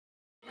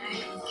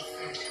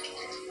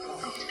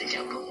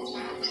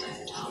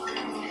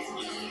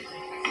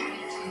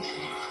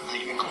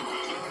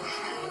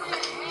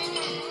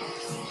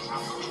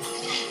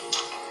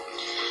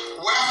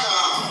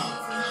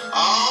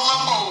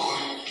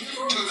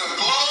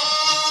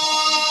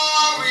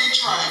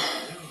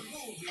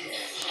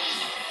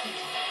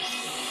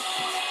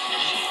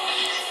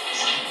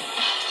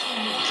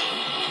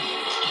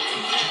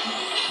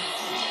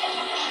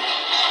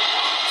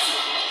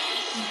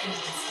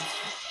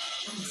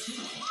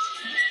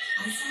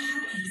I saw how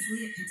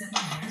easily it picked up my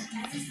hair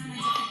every time I did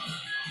it.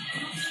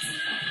 It all takes a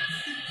minute.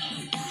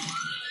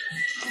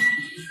 The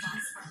Happy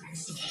Fox Partner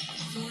Store,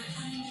 your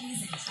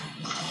amazing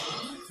shopping.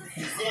 Look for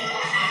his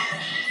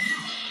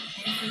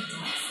and for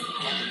dogs,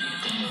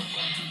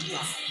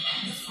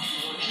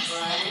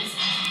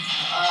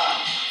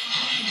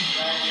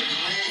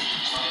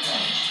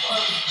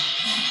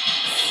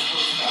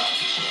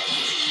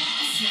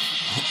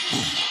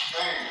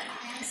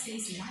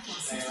 Stacy, I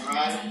lost 60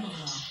 pounds below.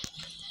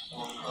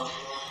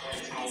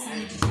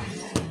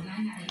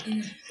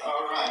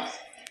 All right.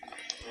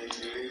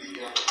 You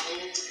got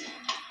plenty.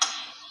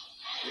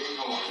 They're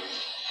going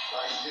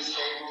like this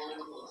came over.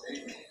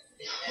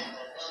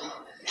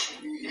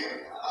 Yeah.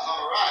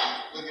 All right.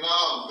 Looking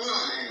all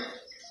good here.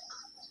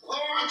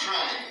 Laura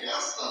Train.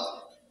 Yes, sir.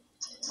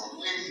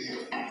 Lady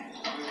here.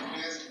 Good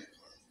business.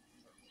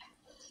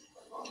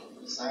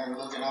 This ain't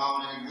looking all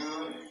that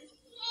good.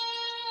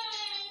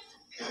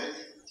 Okay.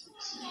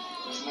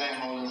 This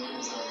name on this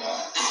list I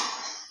got.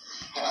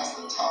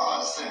 Pastor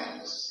Todd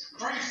Sanders.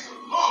 Praise the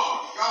Lord.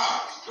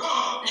 God is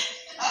good.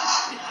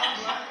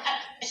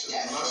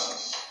 Sister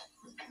Luscious.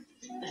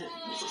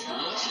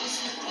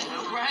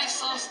 All right,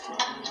 sister.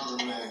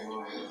 Another man go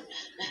ahead.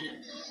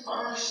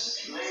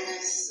 First Lady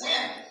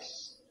Sanders.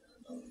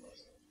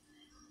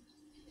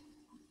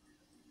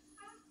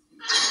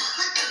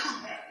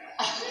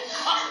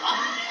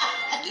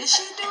 Did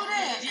she do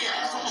that? Yeah,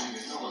 I don't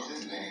even know what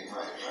this name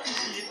right.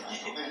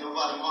 Ain't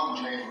nobody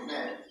mama name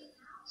that.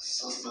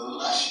 Sister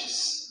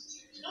Luscious.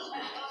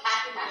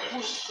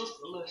 Who's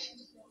Sister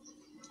Luscious?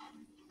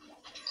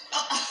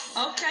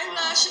 Okay,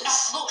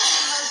 Luscious.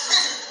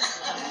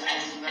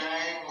 Next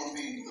name gonna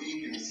be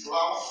Deacon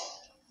Sloth.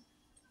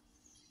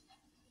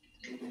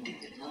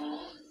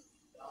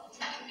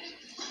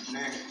 Next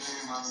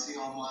name I see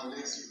on my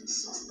list is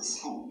Sister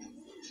Scoop.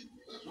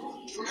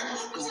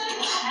 Last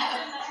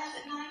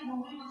night when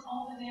we was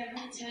over there,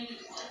 we tell you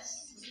this.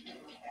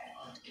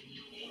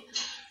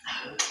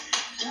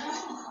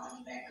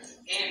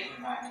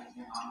 Everybody.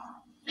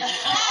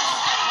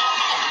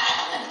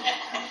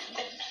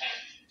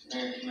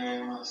 Next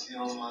name I see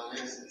on my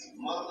list is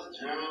Mother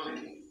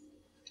Geraldine.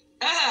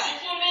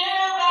 If you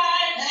live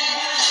right,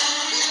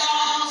 heaven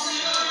belongs to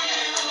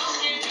you.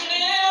 If you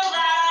live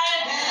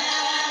right,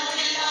 heaven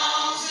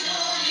belongs to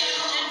you.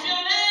 If you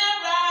live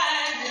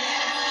right,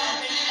 heaven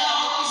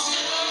belongs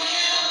to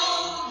you.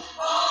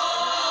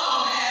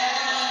 Oh,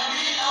 heaven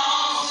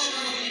belongs to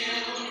you.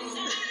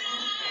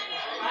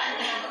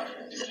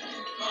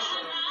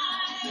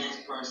 Next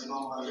person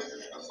on my list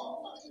is the phone.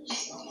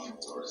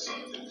 Or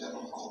something that I'm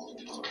home.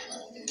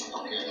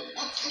 Okay.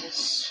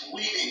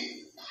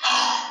 Sweetie.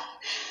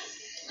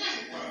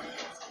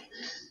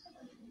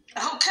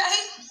 Okay.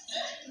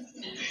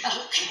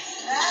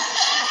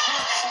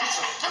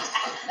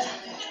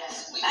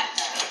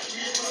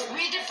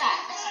 Sweetie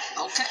pie.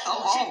 Okay.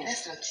 Oh.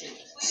 That's so cute.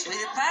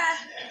 Sweetie pie.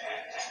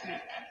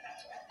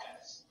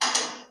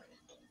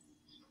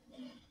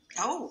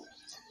 Oh.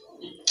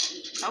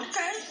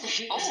 Okay.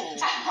 Oh.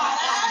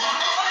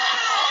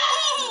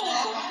 Oh.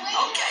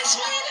 Okay,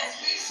 sweetie.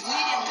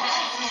 Sweetie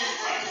pie.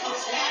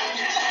 Okay.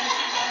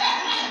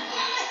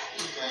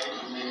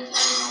 The next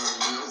person on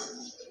the list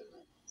is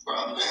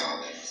Brother Bell.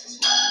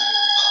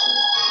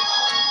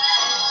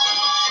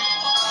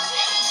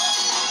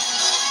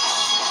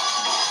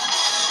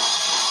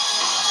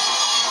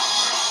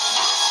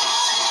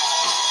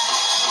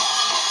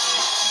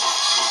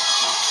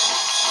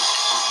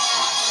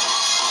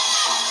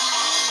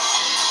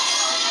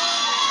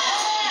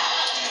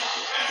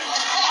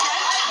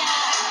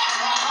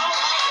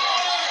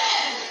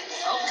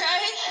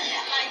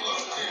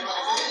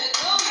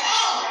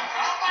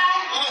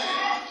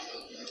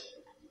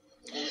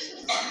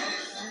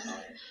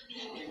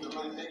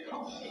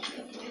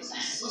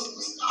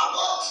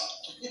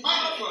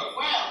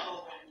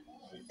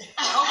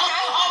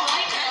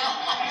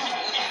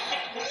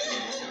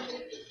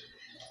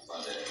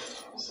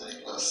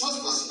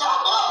 Sister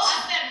Starbucks. I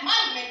said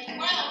money make the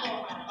world go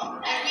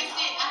round. And we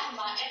said I can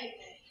buy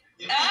anything.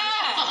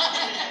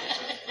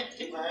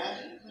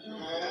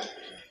 Man.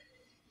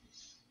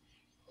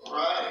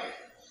 Right.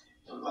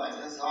 Looks like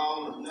that's all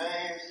the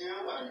names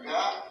here I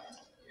got.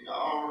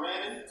 Y'all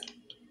ready?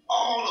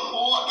 All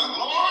aboard the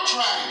Glory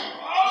Train.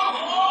 I'm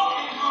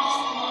going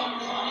home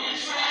on the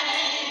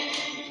train.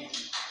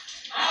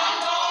 I'm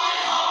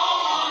going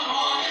home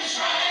on the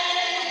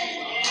train.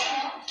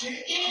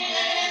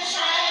 Getting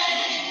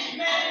train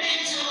may be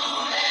too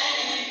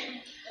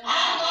late.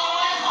 I'm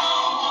going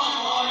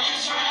home on the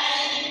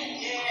train.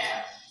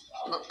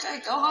 Yeah. Okay,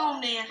 go home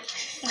then.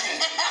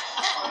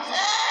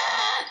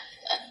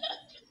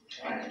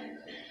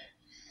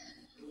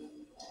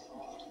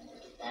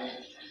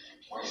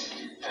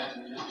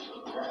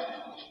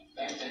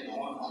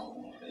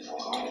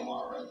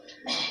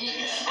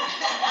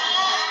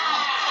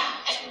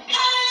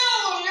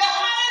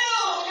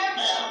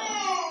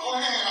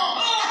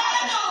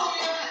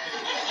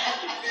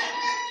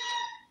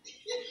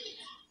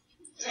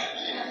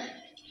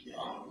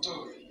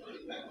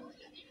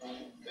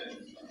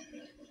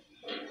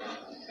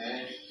 Okay.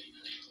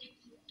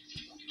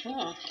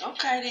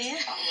 Okay then.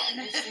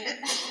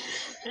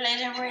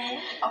 Lady Red.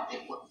 Okay,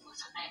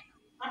 what's her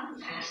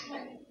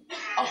name?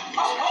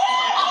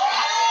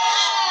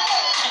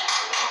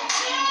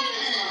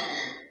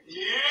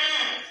 Yeah.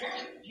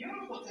 Very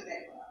beautiful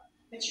today,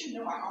 but you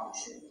know I always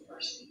sit in the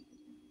first seat.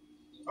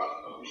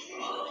 Uh-oh.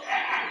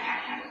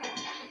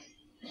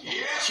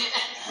 Yeah.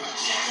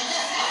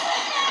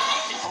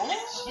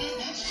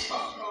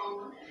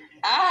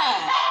 Ah.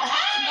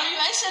 No, you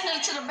ain't sitting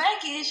there to the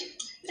back, is you?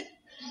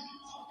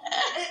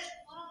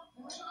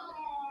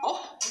 Oh.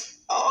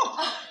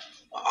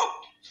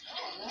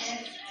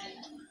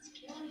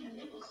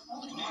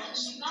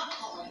 She's not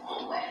calling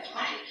home last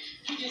night.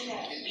 You just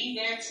have to be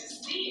there to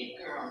see it,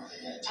 girl.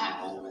 Hey, so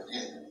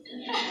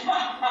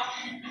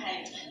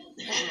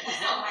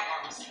like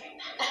I was saying.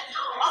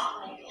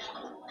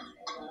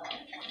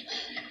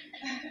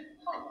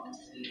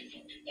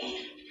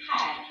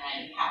 Hi,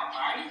 honey. How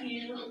are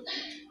you?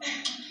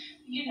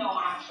 You know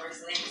I'm First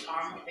Lady's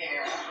armor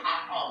bearer.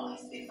 I always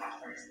say my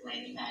First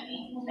Lady,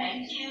 honey.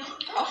 Thank you.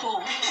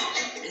 Oh.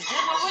 Is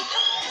that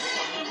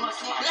what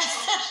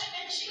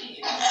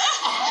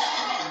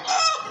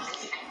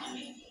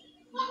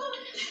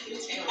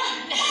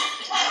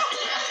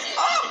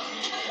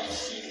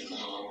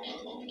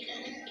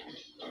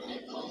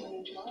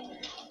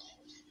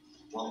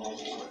One more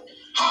boy.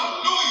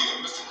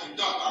 Hallelujah, Mr.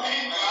 Conductor. I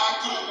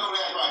couldn't know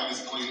that right,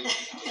 Miss Cleveland.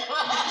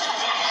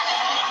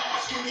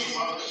 Excuse me,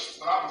 mother,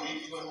 but I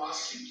believe you in my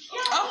seat. I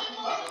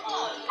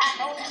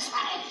know that's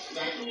right.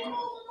 Thank you,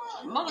 mother.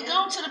 Mother,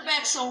 go to the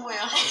back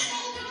somewhere.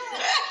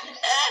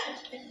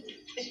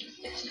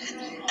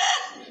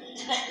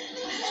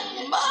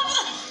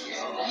 Mother,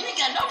 you ain't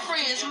got no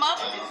friends,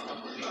 Mother.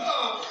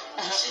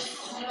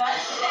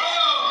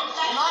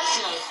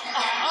 Luscious.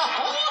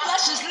 Oh,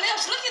 luscious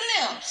lips. Look at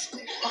lips.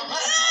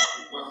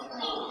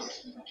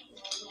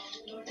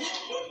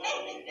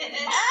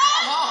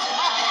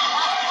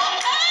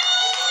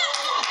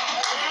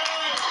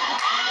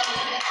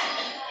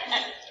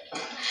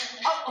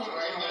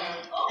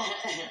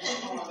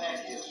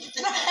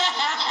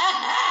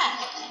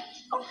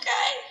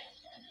 Okay.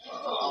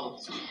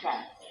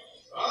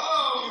 Oh,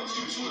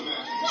 you too,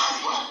 man. Can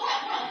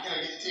I get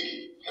a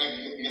ticket?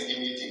 You guys give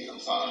me a ticket. I'm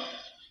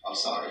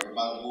sorry.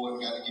 Everybody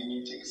board got to give me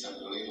a ticket.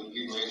 Something later.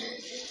 Get ready.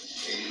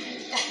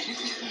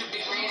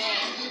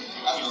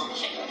 I know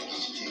you got to get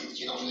your ticket.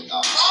 Get on the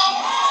dog.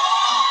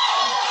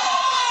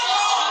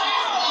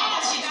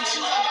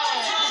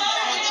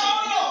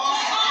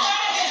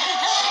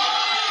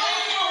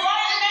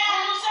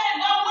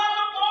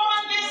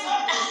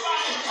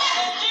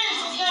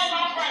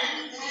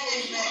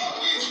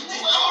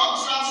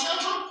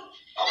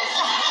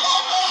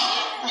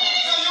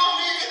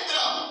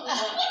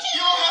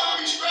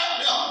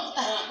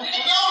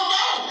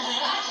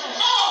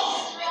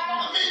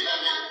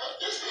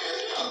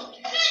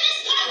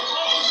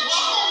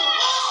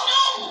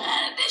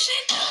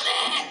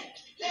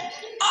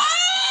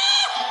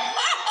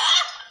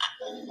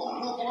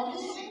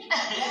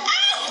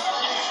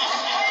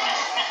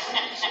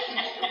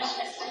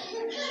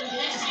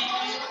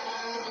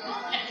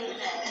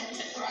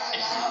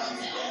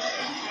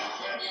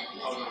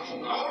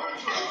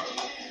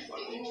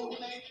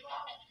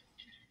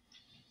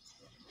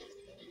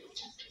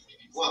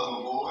 Welcome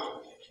aboard.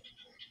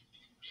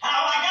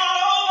 How I got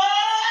over.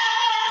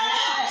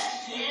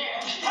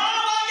 How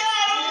I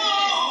got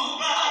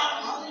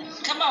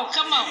over. Come on,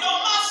 come on. You know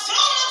my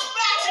soul is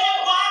back and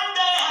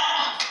wonder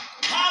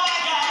how I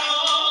got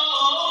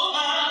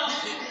over.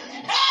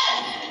 Hey!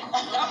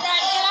 All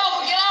right, get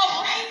over, get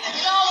over.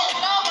 Get over,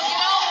 get over,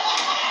 get over.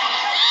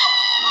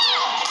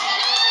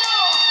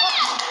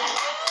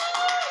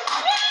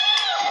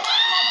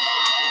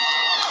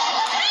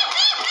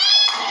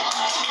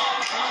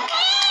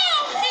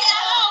 He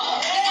got over.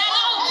 He got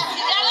over.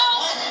 He got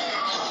over.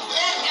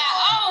 He got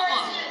over.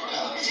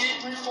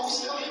 Three, four,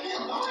 seven, and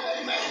them.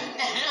 Okay, man.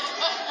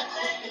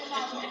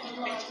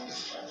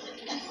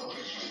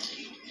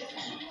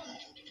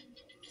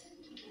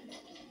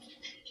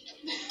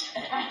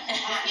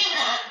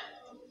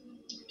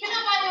 Can I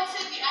buy your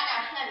ticket? I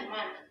got plenty of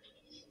money.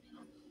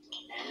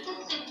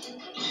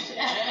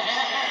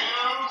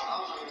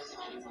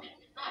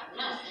 Not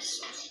enough.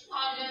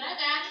 Oh, good, I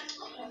got it.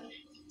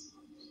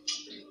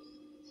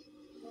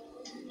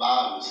 The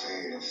Bible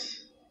says,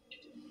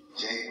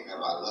 Jacob have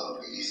I loved,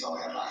 but Esau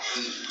have I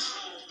hated.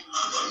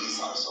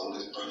 Esau sold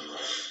his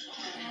birthright.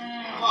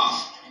 Come on.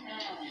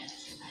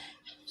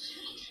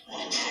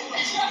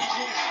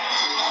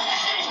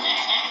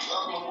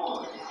 Welcome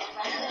aboard.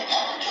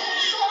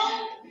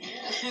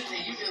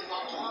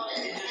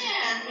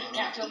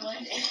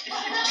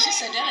 She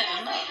said that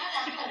ain't enough.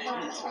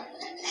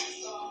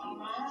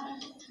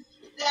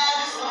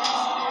 That's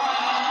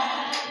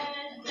alright.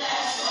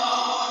 That's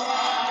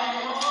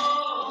alright.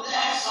 Oh,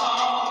 that's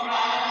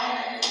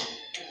alright.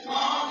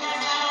 Long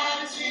as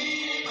I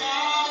see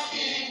God's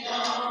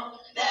kingdom,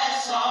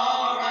 that's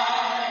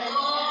alright.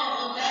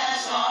 Oh,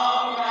 that's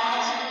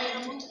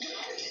alright.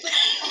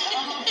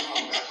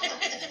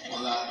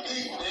 Well, I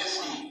think that's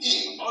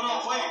it. Hold on,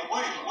 wait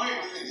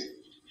a minute.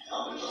 I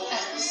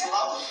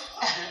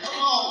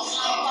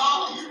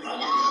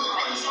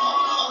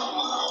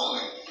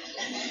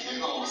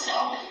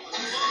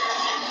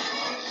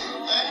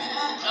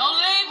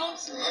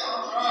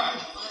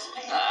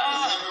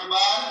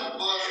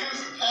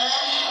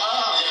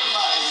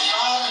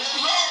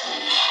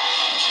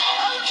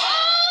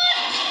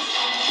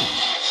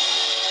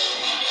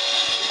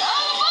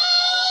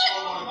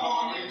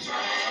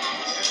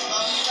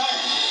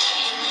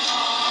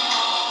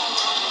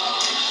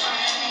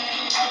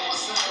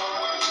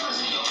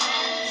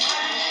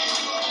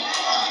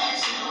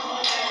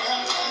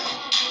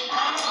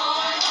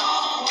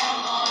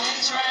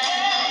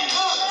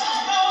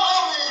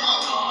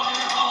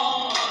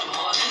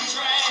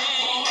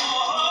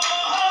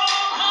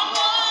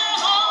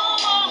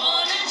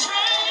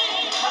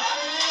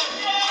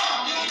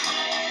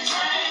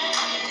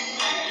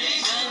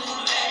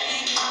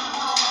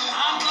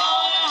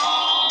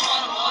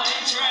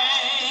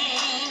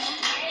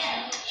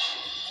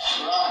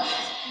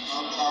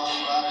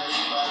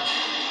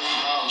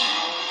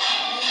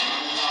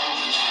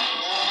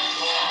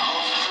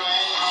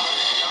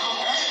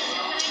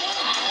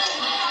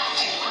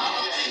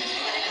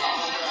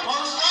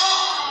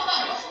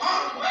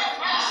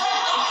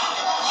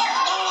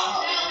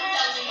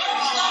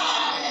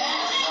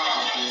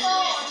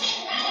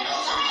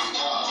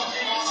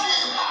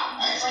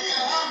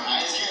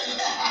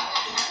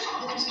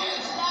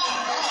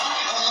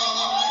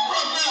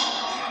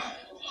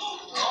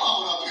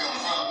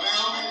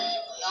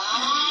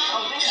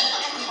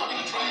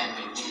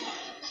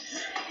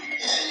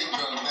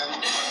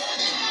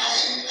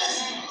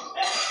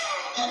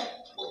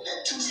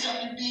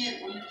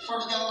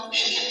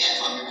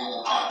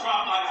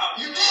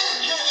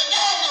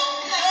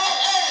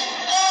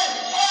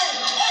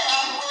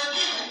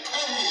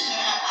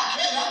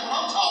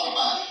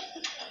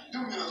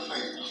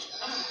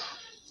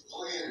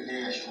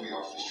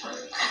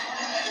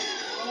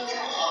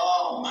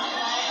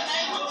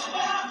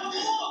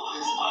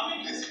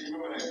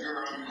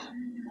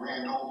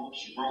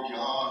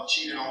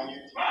cheated on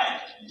you.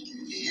 Right.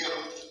 You hit her.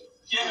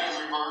 Yeah. Put it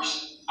in reverse.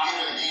 Hit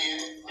her again.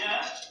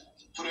 Yeah.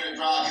 Put it in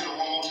drive. Hit her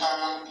one more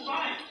time.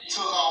 Right.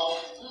 Took off.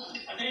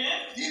 I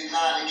did. Getting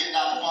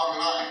out the parking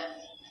lot.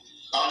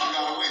 Thought you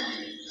got away with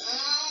it.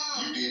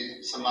 You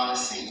did. Somebody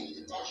seen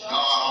it. God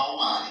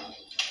Almighty.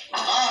 The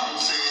Bible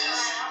says,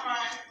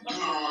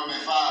 Deuteronomy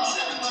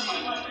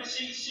 5:17.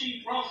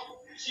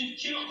 She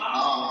killed my I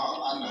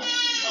know. I know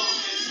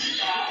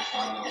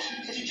she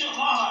did. She killed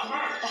my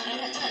first. Let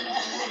me tell you what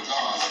the word of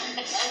God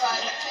says.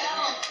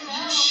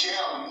 You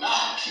shall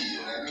not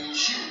kill. That means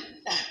shoot.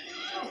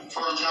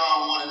 1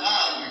 John 1:9,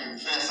 we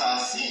confess our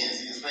sins.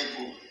 He is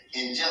faithful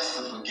and just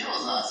to forgive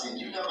us our sins.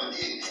 You never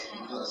did that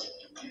because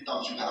you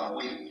thought you got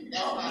away with it. You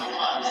thought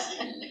nobody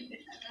seen you.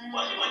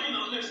 Well,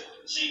 listen,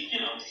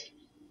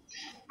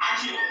 I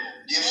killed her.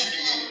 Yes, you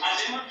did. I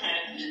didn't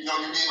repent. No,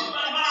 you didn't.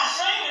 But I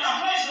sing it, I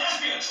play, so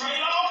that's be a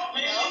trade-off,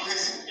 man.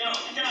 Listen.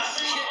 Can I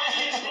sing it when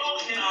it's slow?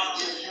 Can I?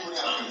 If you would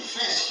have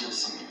confessed your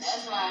sins.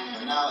 That's right.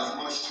 But now it's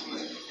much too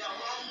late.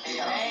 They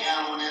got a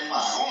piano in that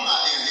fire. Go on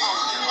out there and hit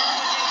that fire.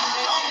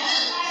 Don't get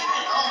it.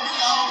 Don't get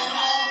it all in the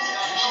morning.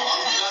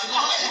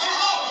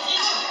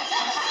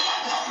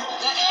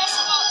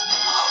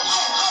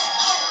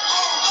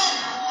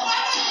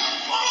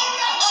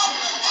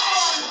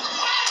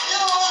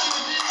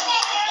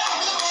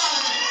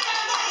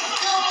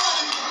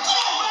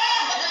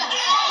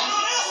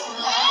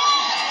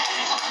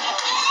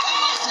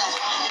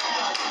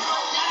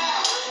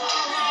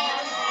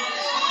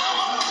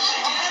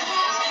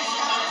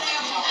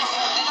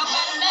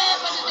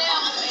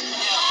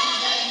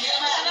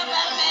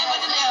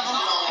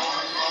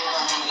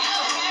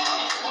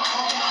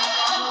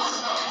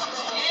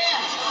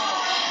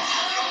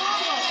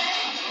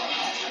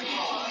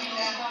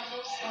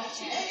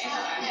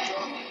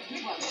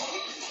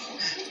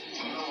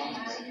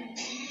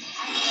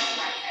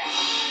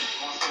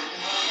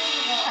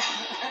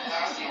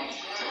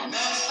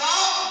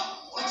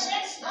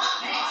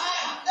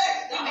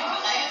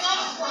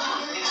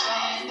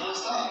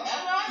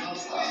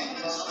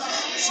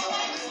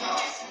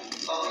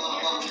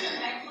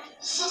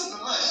 Sister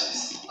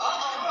Luscious.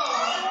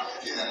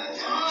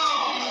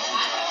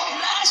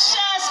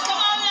 Luscious, come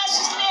on,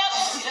 Luscious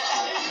lips.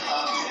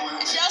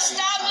 Just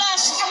stop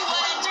Luscious, you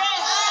want to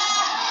drink.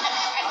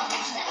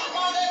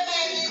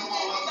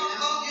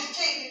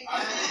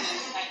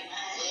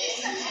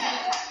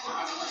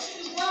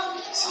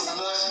 Sister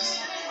Luscious.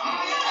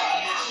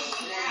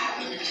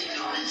 Let me give you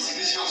the reason. See,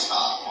 this is your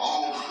stop.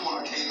 All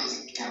fornicators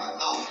and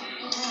adultery.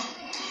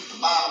 The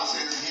Bible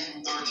says in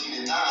Hebrews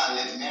 13:9,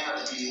 let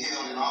marriage be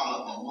held in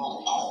honor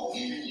among all,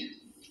 even you.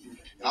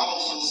 It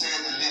also says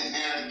that let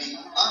marriage be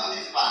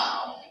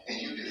undefiled, and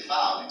you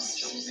defile it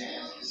with your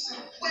hands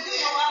yourself.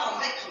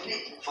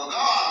 For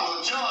God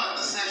will judge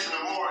the sexual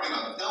immoral and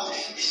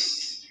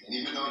adulterous. And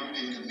even though you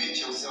didn't commit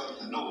yourself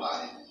to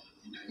nobody,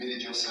 you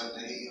committed yourself to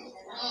hell.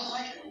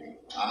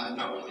 I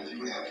know, but if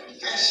you have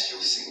confessed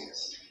your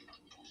sins,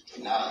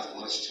 now it's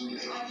much too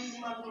late. I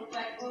don't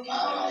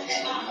want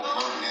to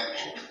burn that.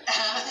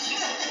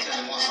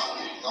 Tell me what's up.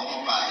 Don't go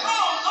by that.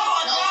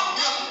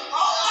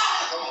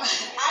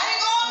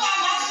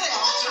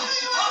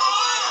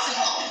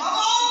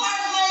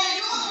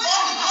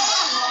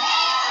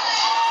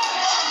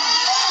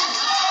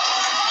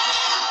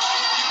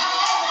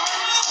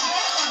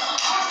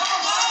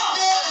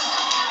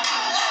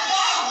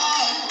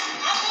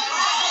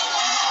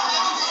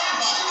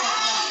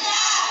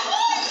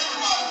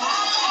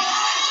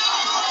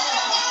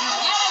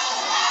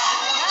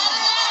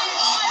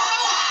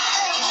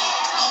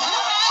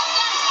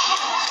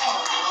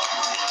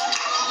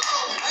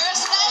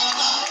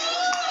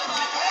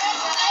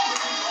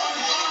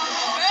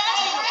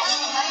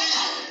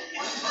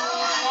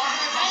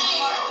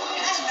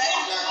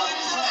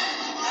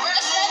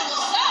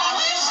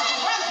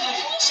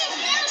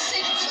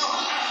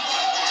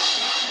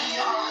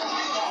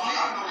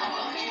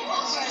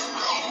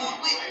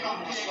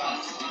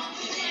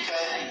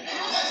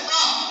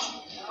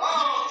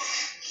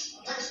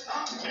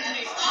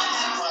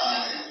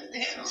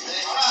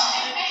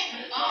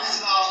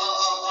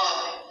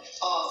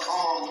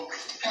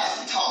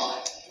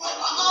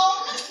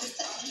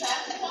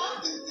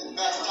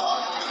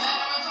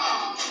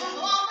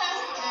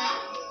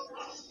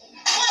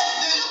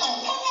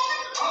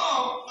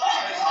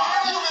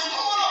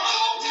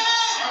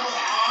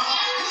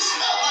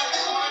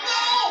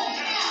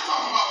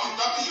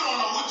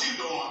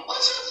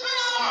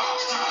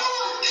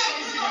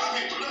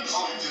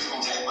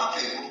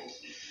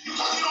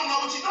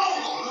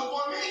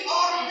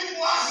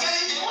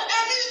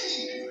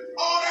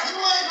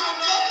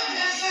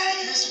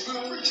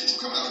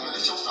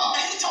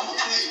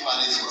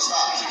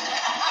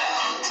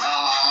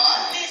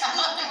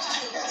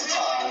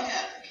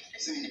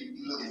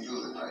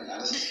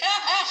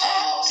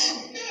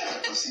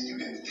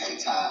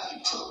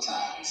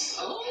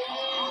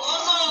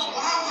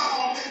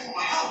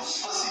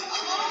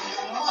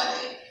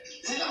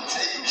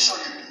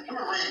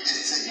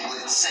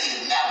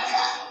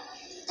 Malachi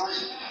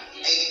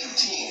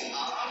 3:8-10.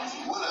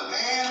 Would a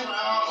man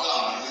round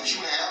God that you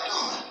have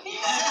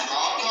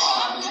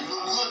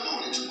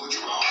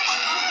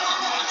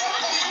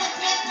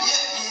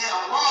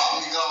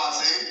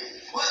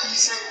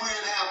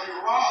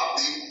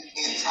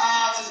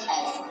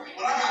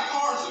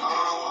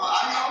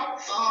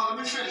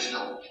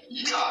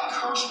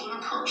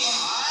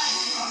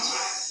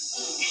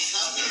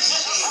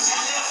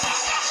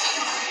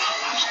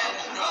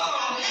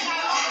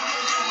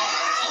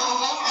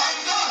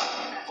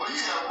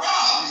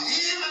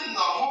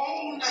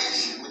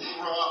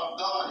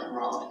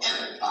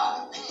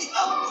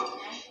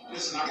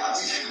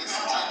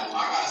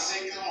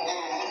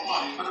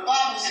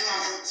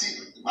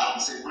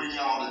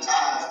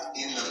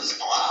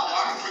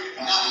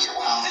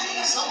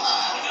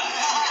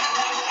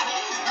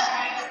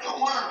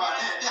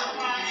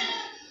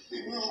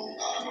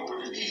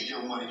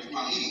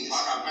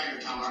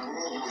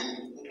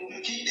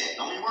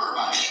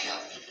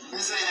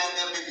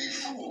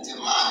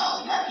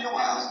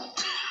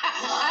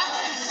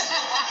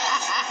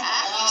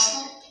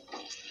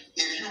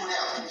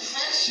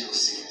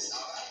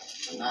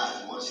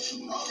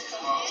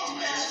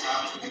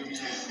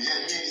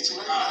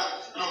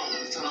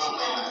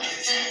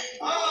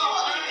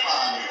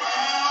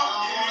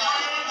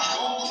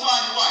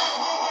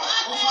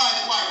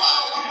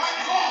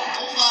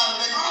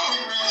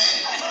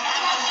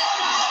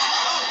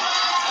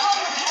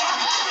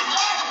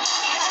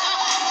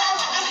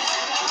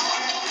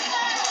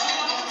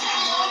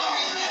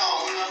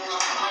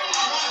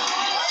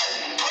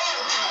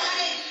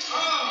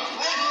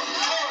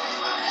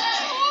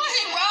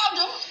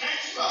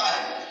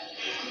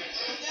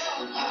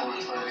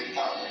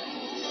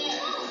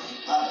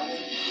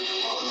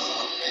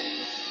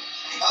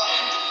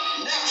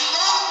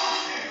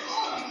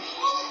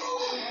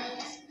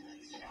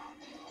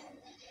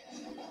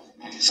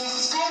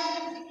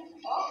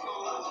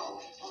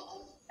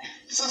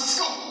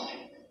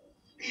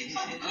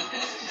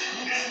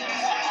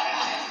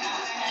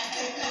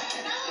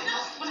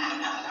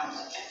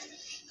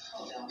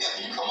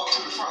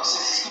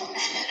Sister Scoop.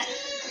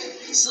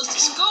 Sister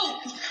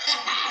Scoop.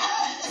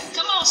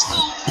 Come on,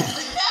 Scoop.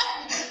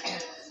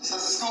 Sister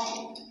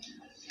Scoop.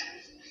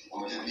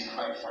 I'm gonna just be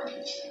quite frank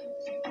with you.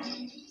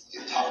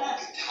 You're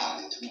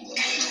talking too much.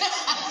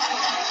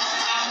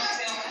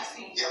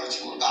 Yeah, but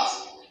you a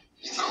gospel.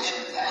 You tell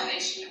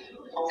everything.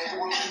 Okay,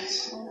 well,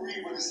 please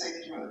read what it says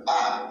to you in the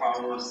Bible,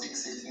 Proverbs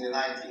 6, 16, and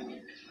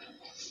 19.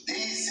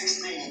 These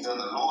 16 does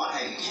the Lord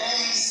hate.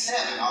 Yea,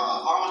 7 are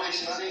the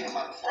abomination of him.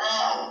 Like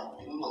proud.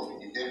 You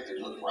look, you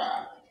definitely look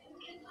proud.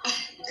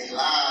 A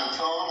lying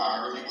tongue, I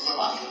heard he was a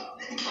liar.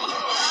 And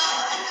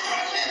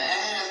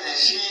hands that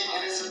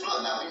shed innocent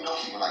blood. Now, we know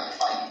people like to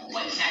fight.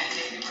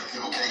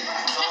 Okay.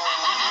 So,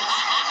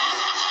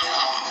 in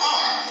our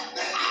heart,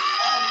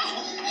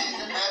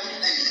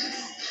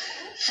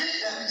 feet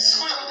that be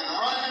swift and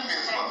running in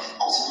midst of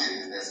false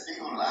witness that speak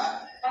on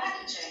lie. But I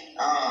can change.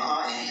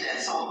 And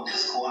that's all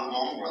discord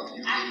among brothers.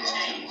 You I can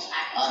change.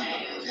 I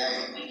can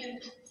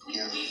change.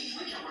 Yeah.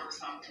 We can work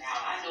something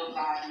out. I know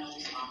God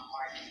knows my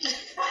heart. He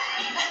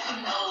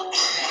knows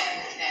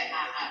that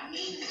I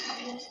mean it.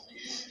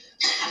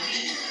 I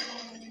mean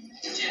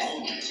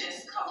it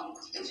just comes.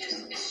 It's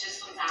just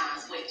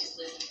sometimes. Wait, just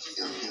listen.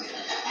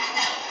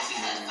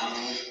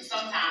 Because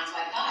sometimes,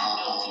 like God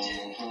knows, if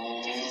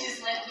you just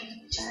let me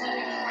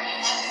pray.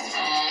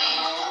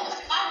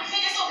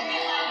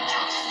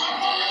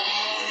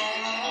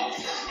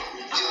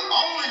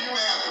 Only you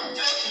have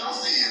confessed your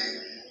sin.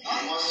 You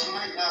must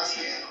make not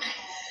sin.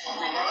 Don't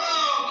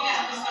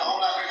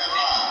let that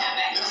lie.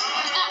 Listen.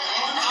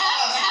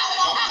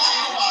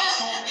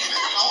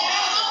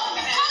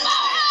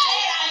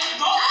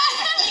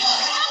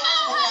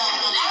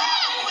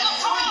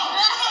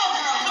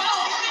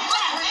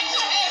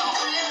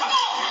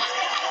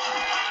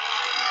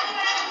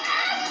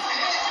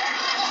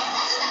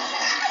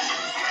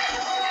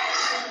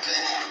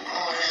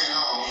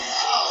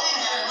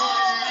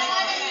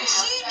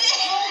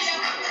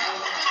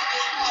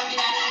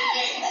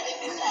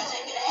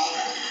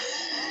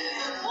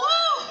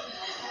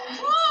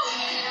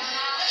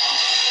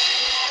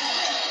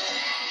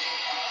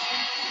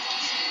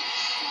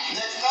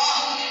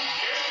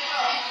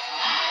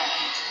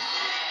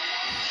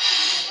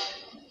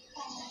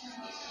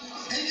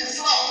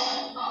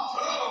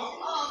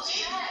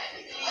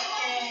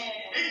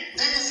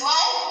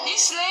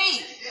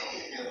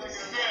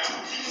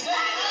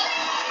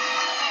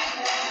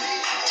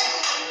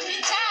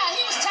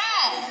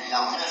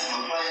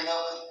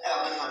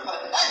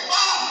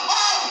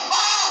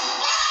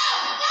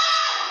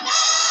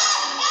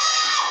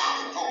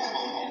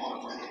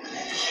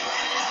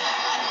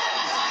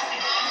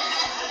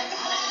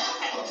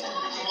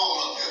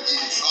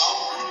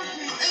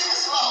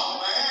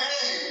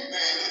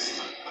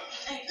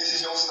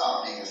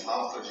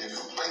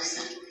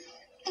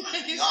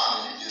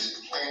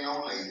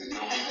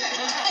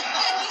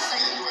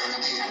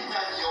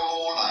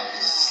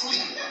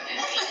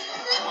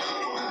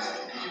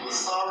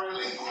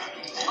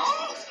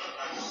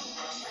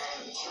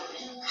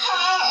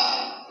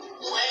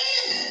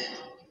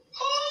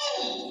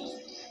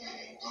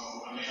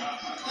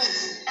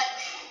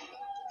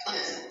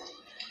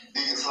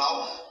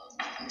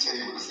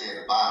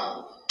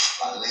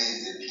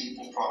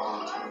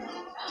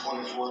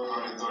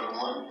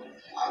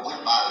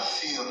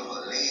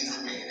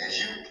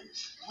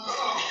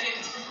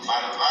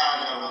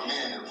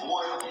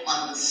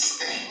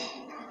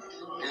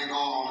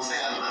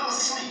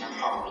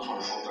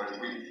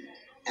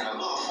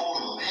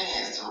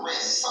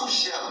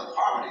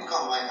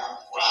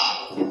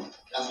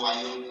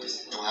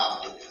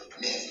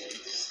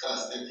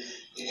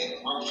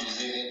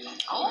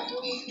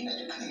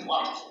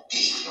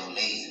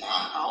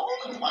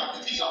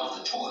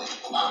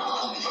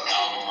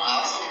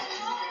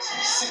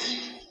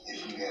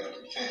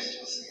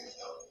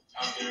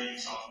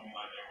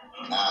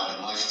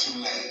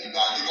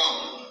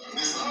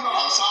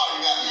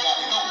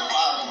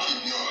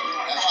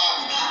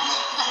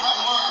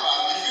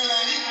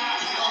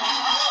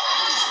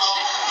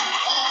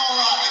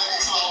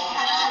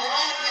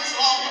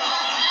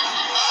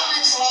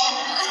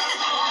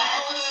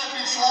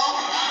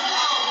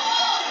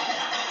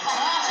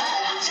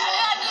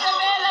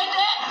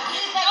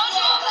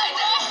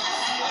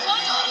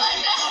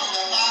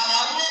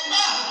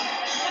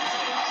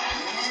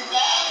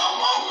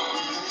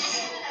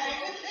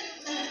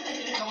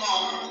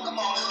 Come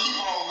on, let's keep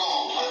on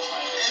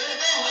going.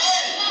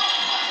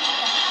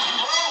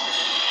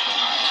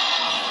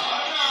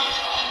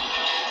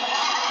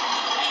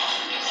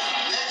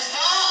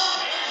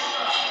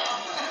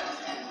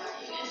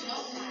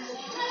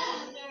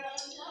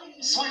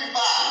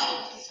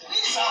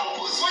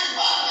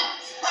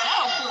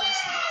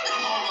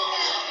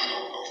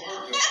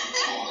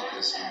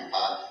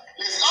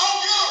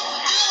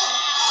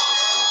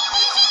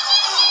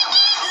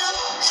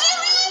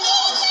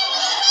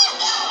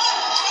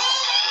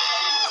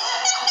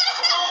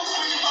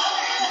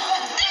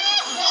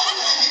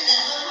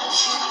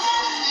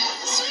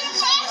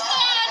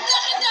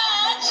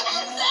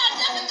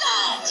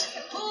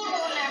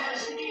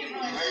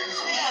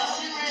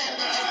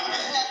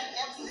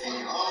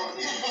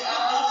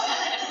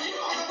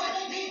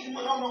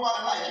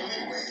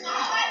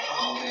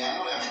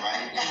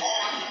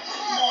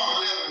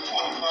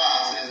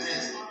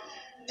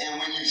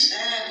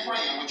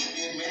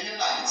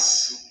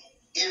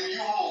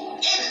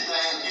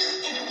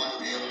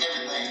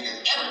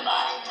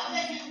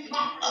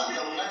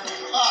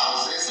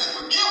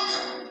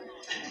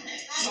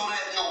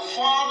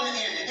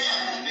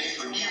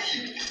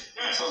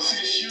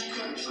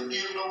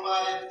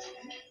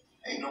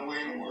 Ain't no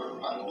way in the world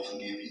if I don't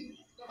forgive you.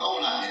 Go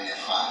not in that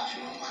fire if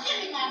you don't mind.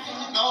 Give me my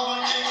finger. No,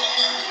 don't not in the rest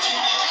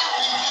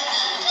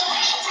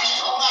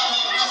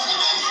of the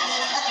day.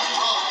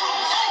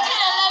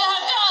 Let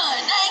her go.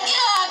 They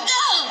get her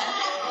gun.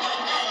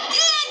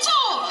 Get into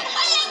her.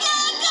 Why you get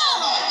her gun?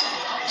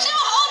 She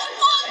was holding the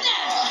book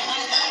down.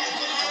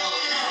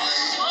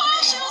 Boy,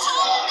 she was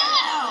holding it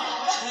down.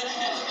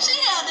 She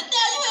held it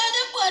down. You held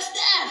that bus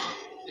down.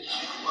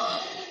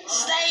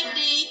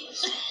 Safety.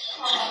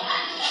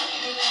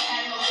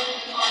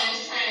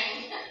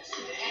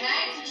 And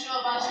I ain't too sure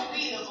about you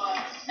either, but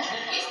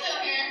he's still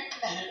here.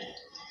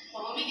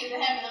 But when we get to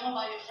heaven, I'm gonna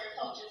buy you a fur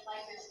coat just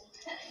like this one.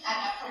 I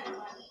got plenty of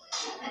money.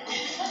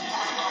 Let's go. All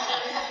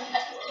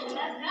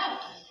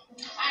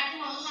right,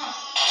 come on, come on.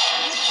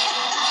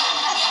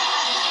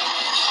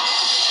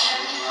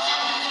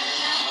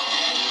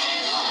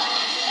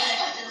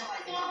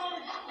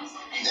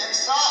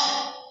 Next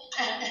stop.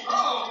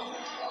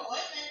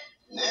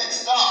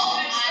 Next stop.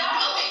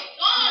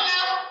 Go on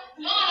now.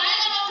 Go on, I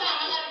ain't got no time.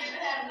 I gotta get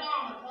to heaven. Go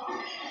on.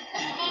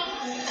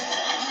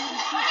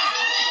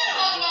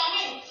 Talk about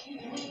me.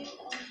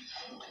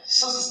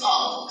 Sister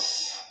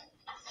Starbucks,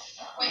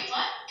 Wait,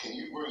 what? can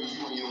you bring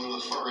you and your little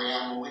furry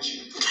animal with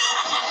you?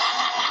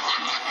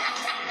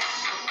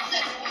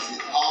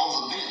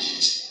 All the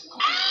vengeance.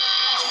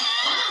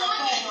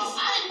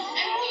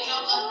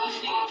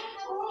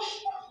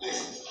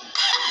 Listen.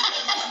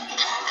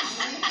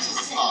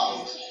 Sister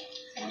Starbucks,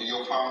 one of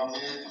your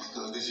problems is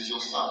because this is your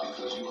stop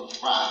because you are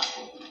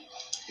prideful.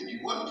 If you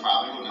wasn't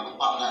proud, you would never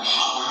pop that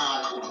hot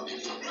behind corner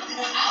pick you up.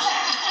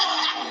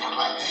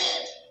 Like that.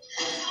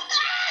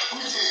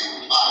 Let me tell you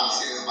what the Bible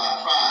says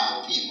about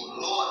prideful people.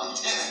 The Lord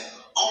detests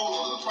all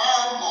of the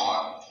pride of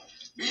heart.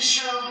 Be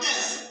sure of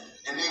this,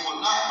 and they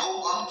will not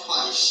go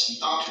unpunished. You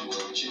thought you were,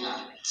 but you're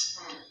not.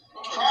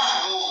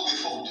 Pride goes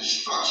before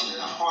destruction, and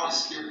a haughty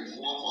spirit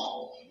before a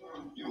fall.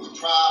 You was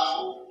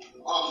prideful,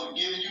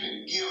 unforgiving, you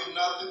didn't give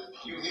nothing,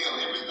 you held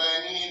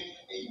everything in,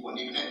 and you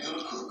wasn't even that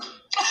good a cook.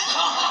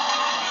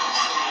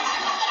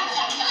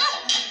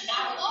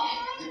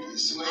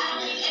 It's too late for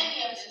that.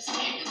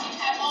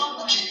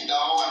 Keep your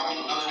dog, I don't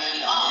know none of that.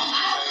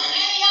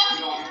 You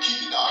don't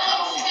keep your dog. I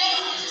don't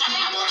keep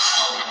your dog.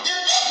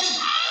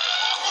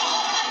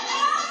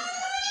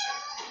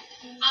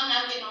 I'm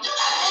not getting on.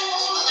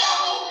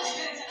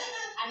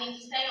 I need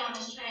to stay on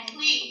this train,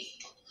 please.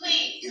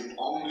 Please. If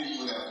only you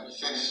would have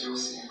confessed your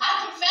sin.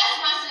 I confess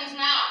my sins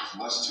now.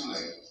 Much too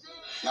late.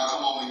 Y'all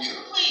come on and get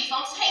her. Please,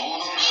 don't take me.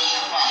 Hold on, Please,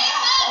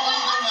 hold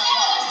on, hold on,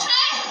 hold on.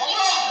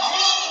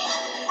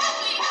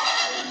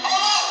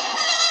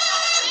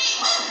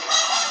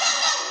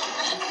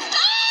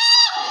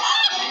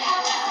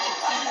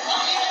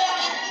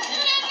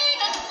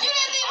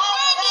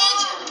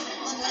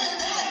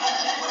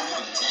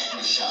 Take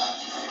the shot.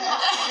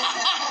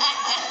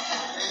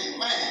 Hey,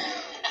 man.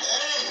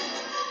 Hey.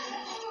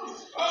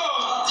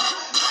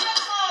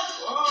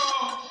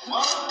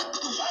 What?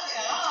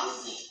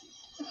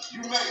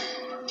 You made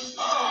it.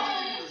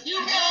 You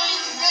made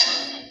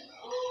it.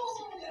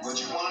 But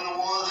you're one of the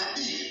ones that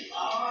did.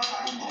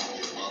 Come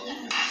on,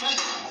 you've been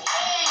faithful.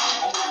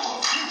 Over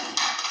a few.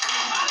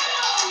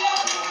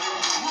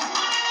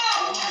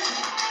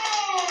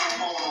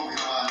 Come on over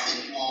here, I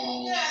take you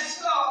on.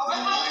 Yes, Lord.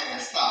 The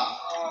last stop.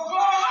 Oh,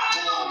 glory.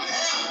 Come on to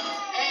heaven.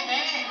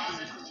 Amen.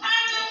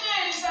 Thank you,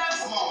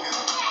 Jesus. Come on here.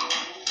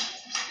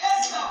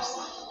 Yes,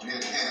 Lord.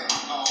 Get heaven.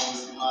 Come on,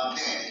 this is my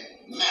daddy.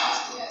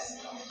 Master.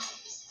 Yes.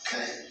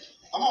 Okay.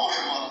 Come on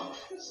here, mother.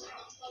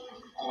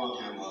 Come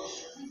on here, mother.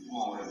 Come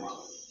on here,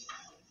 mother. I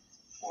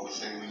want to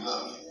say we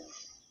love you.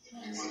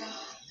 We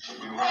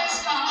will be right.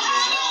 Praise God.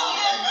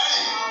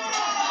 Amen.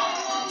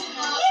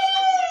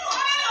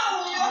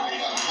 Hallelujah. You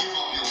got to give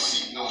up your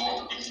seat no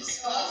more.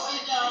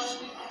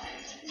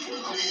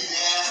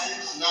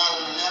 Ecclesiastes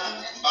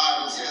 9:11. The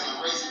Bible says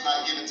the race is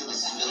not given to the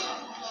swift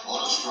or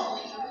the strong,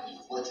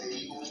 but to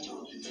he who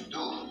endures.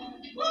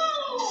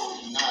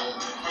 Not in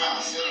the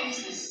crown, sit on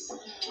this.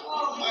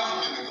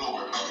 Welcome in the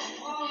glory, brother.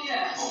 Oh,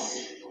 yes.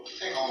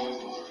 Take on the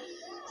glory.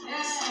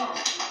 Yes, Lord.